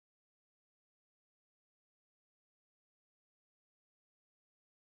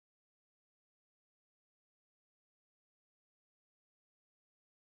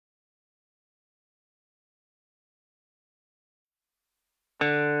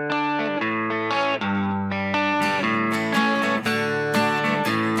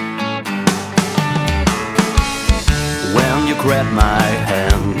grab my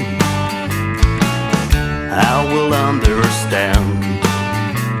hand, I will understand.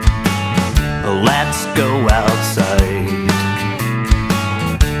 Let's go outside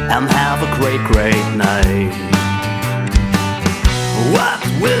and have a great, great night. What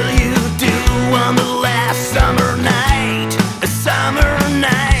will you do on the last summer night? A summer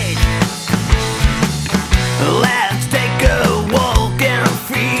night. Let's take a walk and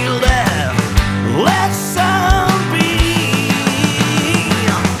feel that. Let's sun be.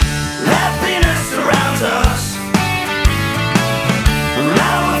 Happiness surrounds us.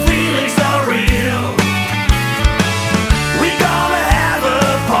 Our feelings are real. We're gonna have a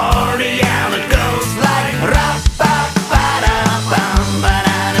party and it goes like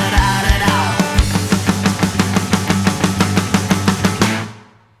ra-ba-ba-da-bum-ba-da-da-da-da.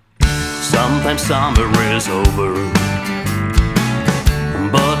 Sometimes summer is over,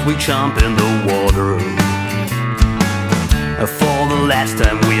 but we jump in the water for the last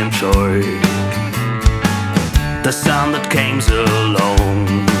time we enjoy the sun that came along.